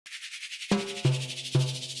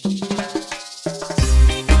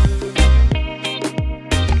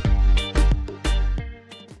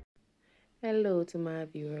Hello to my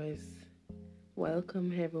viewers.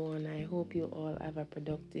 Welcome everyone. I hope you all have a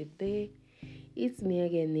productive day. It's me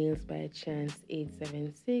again, Nails by Chance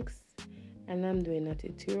 876, and I'm doing a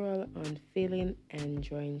tutorial on filling and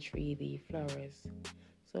drawing 3D flowers.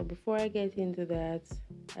 So before I get into that,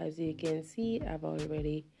 as you can see, I've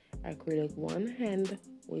already acrylic one hand,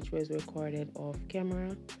 which was recorded off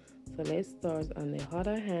camera. So let's start on the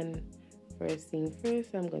other hand. First thing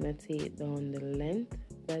first, I'm gonna take down the length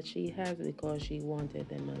that she has because she wanted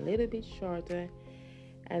them a little bit shorter,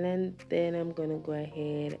 and then I'm gonna go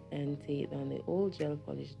ahead and take down the old gel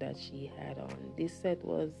polish that she had on. This set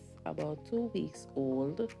was about 2 weeks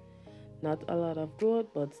old, not a lot of growth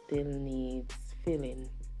but still needs filling.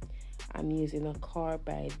 I'm using a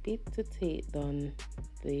carbide bit to take down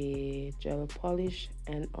the gel polish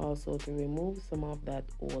and also to remove some of that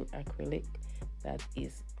old acrylic that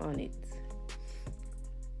is on it.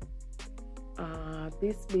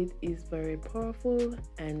 This bit is very powerful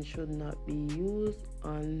and should not be used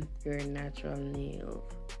on your natural nail.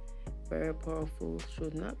 Very powerful,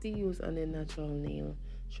 should not be used on a natural nail,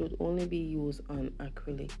 should only be used on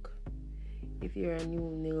acrylic. If you're a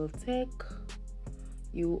new nail tech,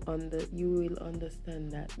 you will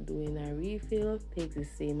understand that doing a refill takes the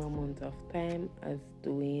same amount of time as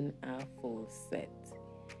doing a full set.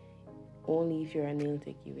 Only if you're a nail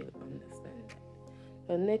tech you will understand that.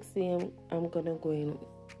 The next thing, I'm gonna go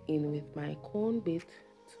in with my cone bit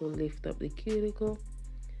to lift up the cuticle,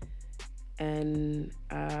 and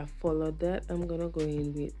follow that I'm gonna go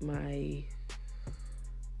in with my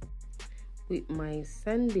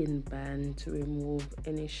sanding band to remove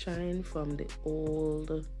any shine from the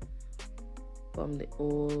old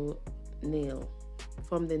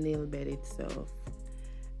nail bed itself,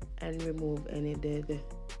 and remove any dead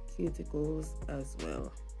cuticles as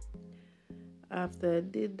well. After I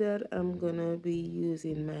did that, I'm gonna be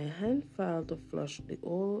using my hand file to flush the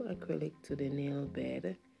old acrylic to the nail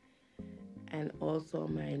bed, and also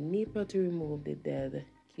my nipper to remove the dead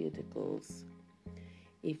cuticles.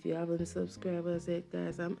 If you haven't subscribed as yet,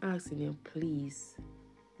 guys, I'm asking you, please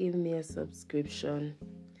give me a subscription.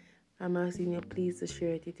 I'm asking you please to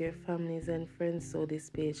share it with your families and friends so this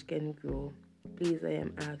page can grow. Please, I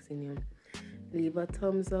am asking you, leave a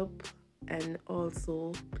thumbs up and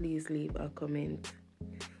also please leave a comment.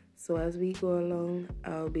 So as we go along,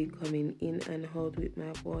 I'll be coming in and out with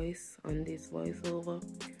my voice on this voiceover.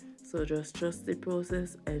 So just trust the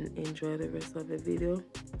process and enjoy the rest of the video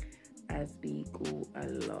as we go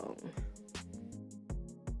along.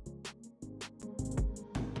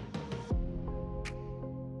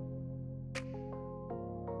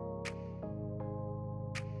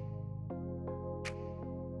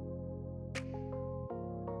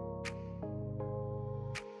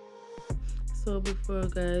 So before,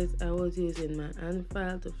 guys, I was using my hand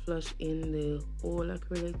file to flush in the old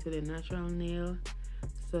acrylic to the natural nail.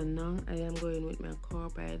 So now I am going with my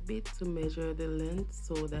carbide bit to measure the length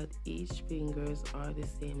so that each fingers are the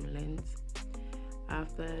same length.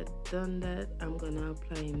 After I've done that, I'm gonna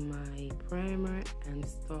apply my primer and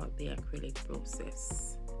start the acrylic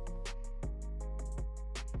process.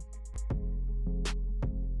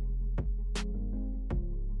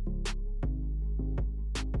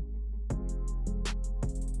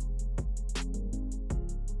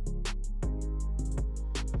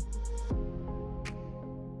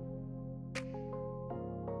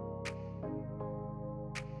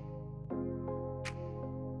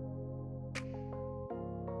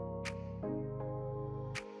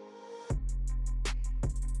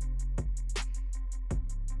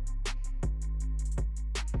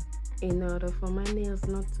 In order for my nails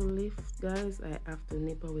not to lift, guys, I have to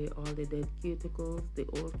nip away all the dead cuticles, the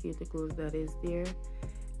old cuticles that is there,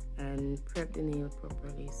 and prep the nail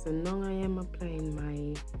properly. So now I am applying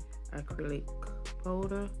my acrylic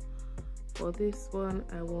powder. For this one,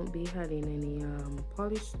 I won't be adding any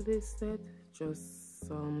polish to this set, just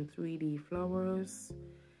some 3D flowers.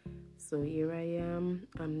 So here I am,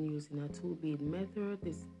 I'm using a 2-bead method.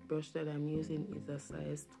 This brush that I'm using is a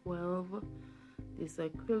size 12. This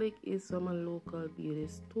acrylic is from a local beauty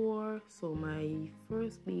store. So my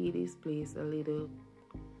first bead is placed a little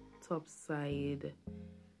top side,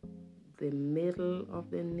 the middle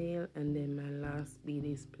of the nail, and then my last bead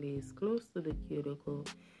is placed close to the cuticle.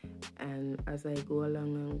 And as I go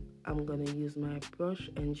along, I'm gonna use my brush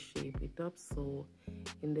and shape it up. So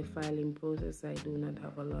in the filing process, I do not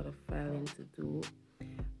have a lot of filing to do.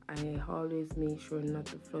 I always make sure not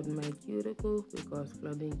to flood my cuticle because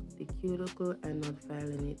flooding the cuticle and not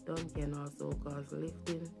filing it down can also cause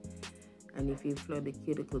lifting. And if you flood the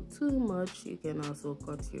cuticle too much, you can also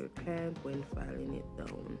cut your client when filing it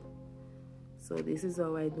down. So this is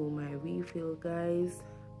how I do my refill, guys.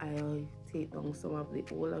 I take down some of the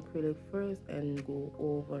old acrylic first and go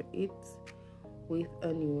over it with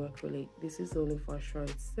a new acrylic. This is only for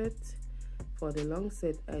short set. For the long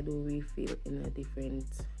set, I do refill in a different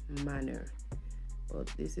manner, but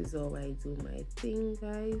this is how I do my thing,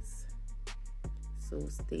 guys, so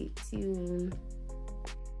stay tuned.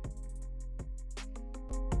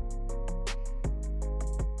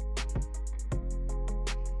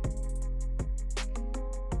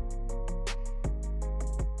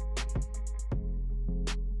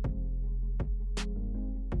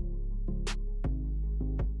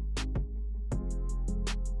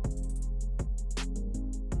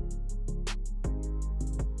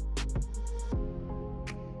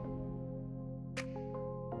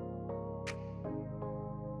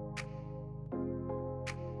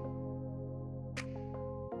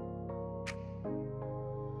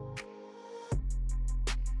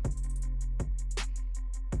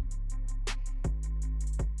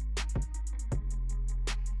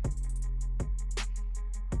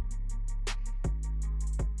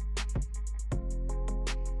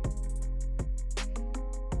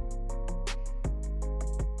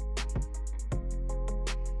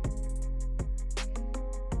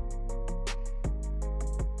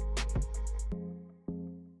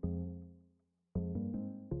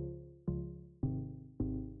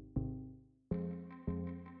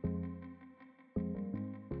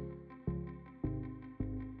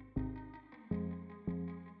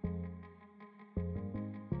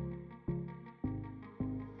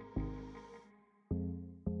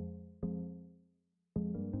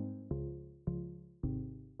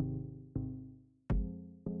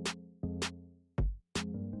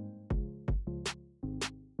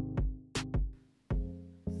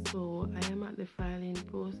 So I am at the filing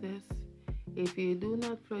process. If you do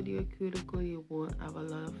not flood your cuticle, you won't have a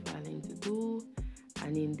lot of filing to do.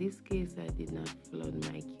 And in this case, I did not flood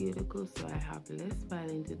my cuticle, so I have less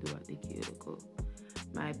filing to do at the cuticle.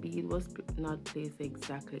 My bead was not placed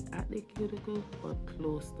exactly at the cuticle, but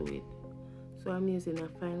close to it. So I'm using a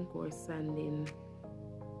fine coarse sanding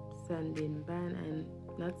band, and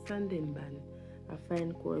not sanding band, a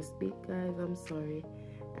fine coarse bit, guys, I'm sorry.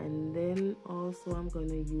 And then also I'm going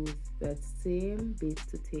to use that same bit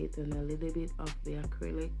to take on a little bit of the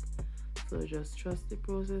acrylic. So just trust the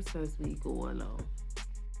process as we go along.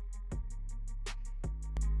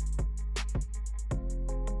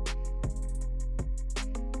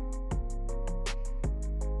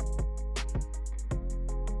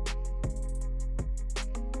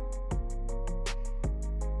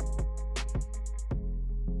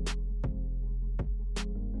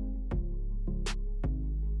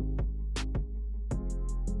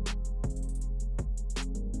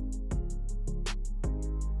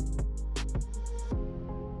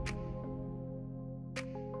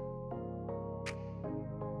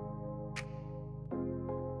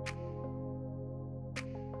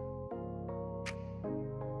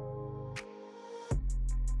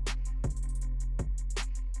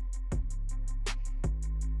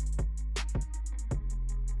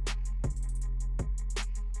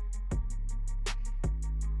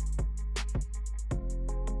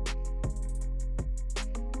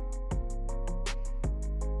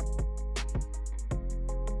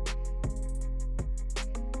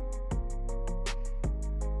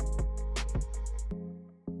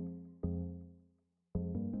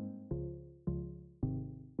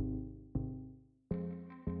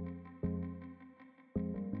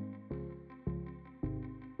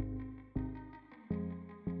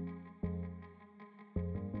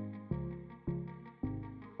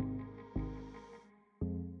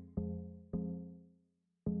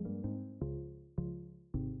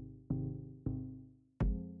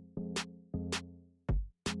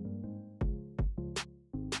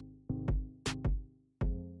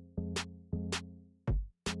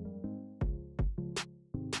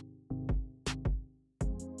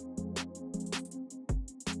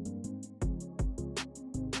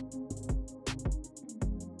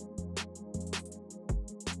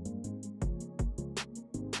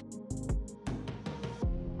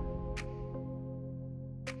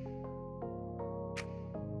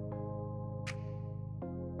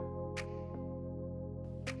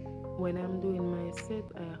 When I'm doing my set,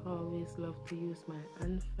 I always love to use my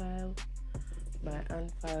hand file. My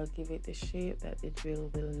hand file give it the shape that the drill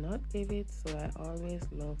will not give it, so I always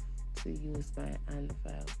love to use my hand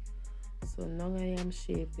file. So now I am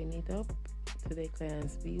shaping it up to the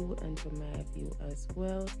client's view and to my view as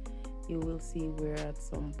well. You will see where at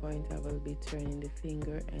some point I will be turning the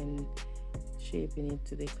finger and shaping it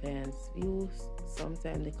to the client's view.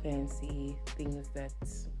 Sometimes the client see things that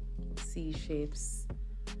see shapes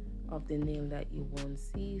of the nail that you won't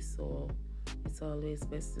see, so it's always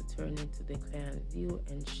best to turn it to the client view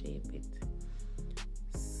and shape it.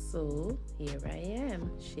 So here I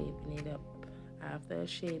am shaping it up. After I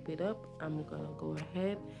shape it up, I'm gonna go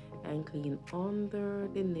ahead and clean under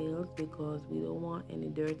the nails because we don't want any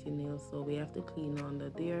dirty nails, so we have to clean under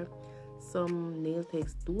there. Some nail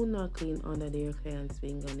techs do not clean under their client's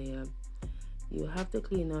fingernail. You have to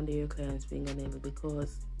clean under your client's fingernail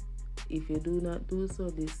because if you do not do so,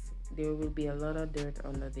 there will be a lot of dirt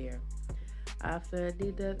under there. After I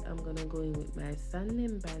did that, I'm gonna go in with my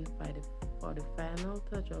sanding band for the final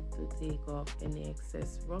touch up to take off any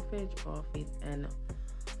excess rough edge off it, and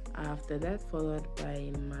after that followed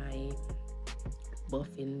by my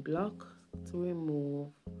buffing block to remove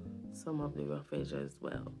some of the rough edge as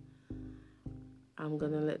well. I'm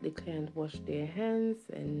gonna let the client wash their hands,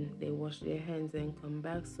 and they wash their hands and come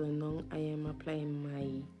back. So now I am applying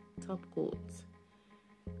my top coat.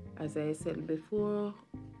 As I said before,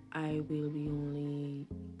 I will be only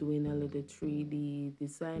doing a little 3D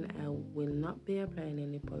design. I will not be applying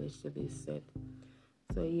any polish to this set.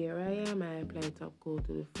 So here I am. I apply top coat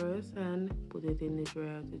to the first hand, put it in the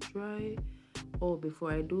dryer to dry. Oh,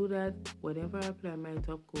 before I do that, whenever I apply my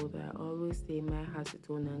top coat, I always take my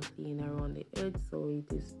acetone and clean around the edge so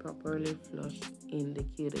it is properly flushed in the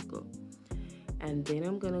cuticle. And then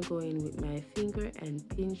I'm gonna go in with my finger and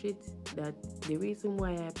pinch it. That the reason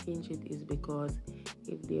why I pinch it is because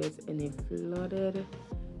if there's any flooded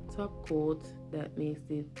top coat that makes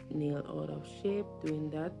the nail out of shape, doing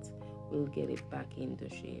that will get it back into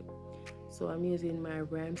shape. So I'm using my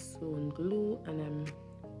rhinestone glue, and I'm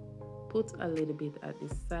put a little bit at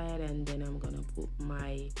the side, and then I'm gonna put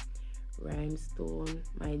my rhinestone,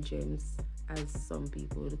 my gems as some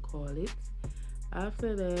people would call it.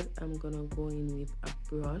 After that, I'm gonna go in with a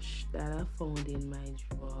brush that I found in my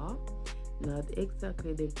drawer. Not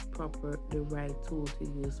exactly the right tool to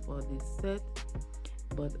use for this set,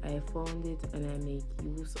 but I found it and I make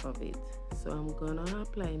use of it. So I'm gonna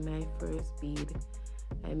apply my first bead.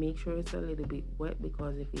 I make sure it's a little bit wet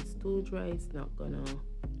because if it's too dry, it's not gonna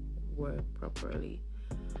work properly.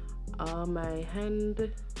 My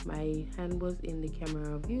hand was in the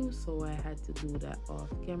camera view, so I had to do that off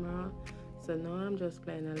camera. So now I'm just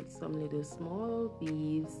applying some little small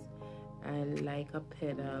beads and like a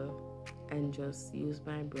petal, and just use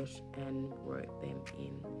my brush and work them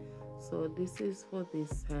in. So this is for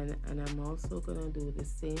this hand, and I'm also gonna do the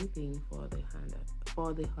same thing for the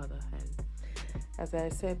other hand. As I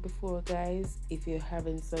said before, guys, if you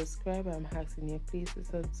haven't subscribed, I'm asking you please to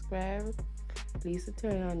subscribe. Please to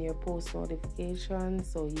turn on your post notifications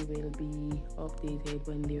so you will be updated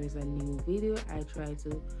when there is a new video. I try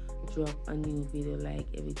to drop a new video like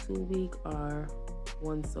every 2 weeks or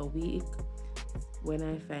once a week when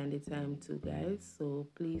I find the time to, guys. So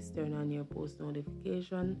please turn on your post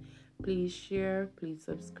notification. Please share, please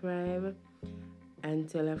subscribe, and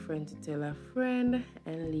tell a friend to tell a friend,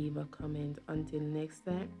 and leave a comment. Until next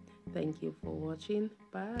time, thank you for watching.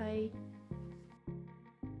 Bye.